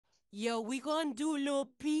Yo, we gonna do a little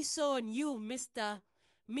piece on you, Mr.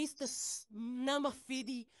 Number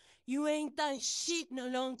 50. You ain't done shit in a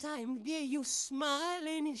long time. Yeah, you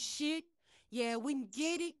smiling and shit. Yeah, we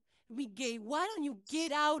get it. We get it. Why don't you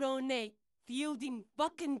get out on that field and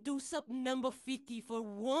fucking do something, number 50, for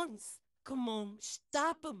once? Come on,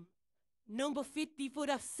 stop him. Number 50 for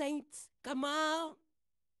the Saints. Come on.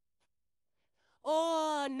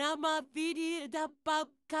 Oh, now my video about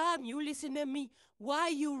come. You listen to me. Why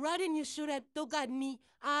you running? You should have took at me.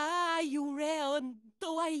 You ran.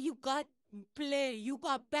 Why you got play? You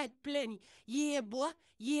got bad plenty. Yeah, boy.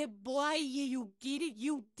 Yeah, boy. Yeah, you get it.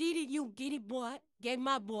 You did it. You get it, boy. Get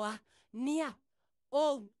my boy. Nia.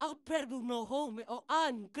 Oh, I'll perdu no home. Oh,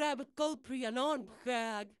 on. Grab a cold pre and on.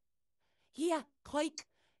 God. Here, quick.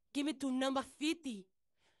 Give it to number 50.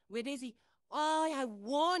 Where is he? Oh, I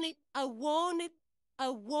want it. I want it. I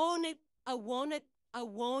want it. I want it. I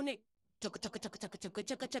want it. Chaka chaka chaka chaka chaka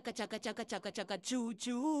chaka chaka chaka chaka chaka chaka choo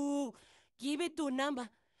choo. Give it to number.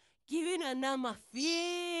 Give it a number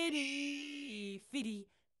 50. 50.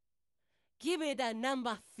 Give it a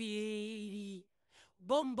number 50.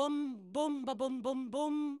 Boom boom boom ba boom boom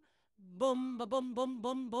boom. Boom ba boom boom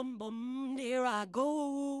boom boom boom. There I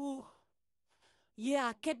go. Yeah,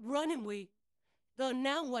 I kept running with. So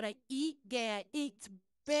now what I eat, get eat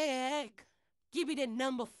back. Give me the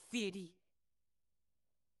number 50.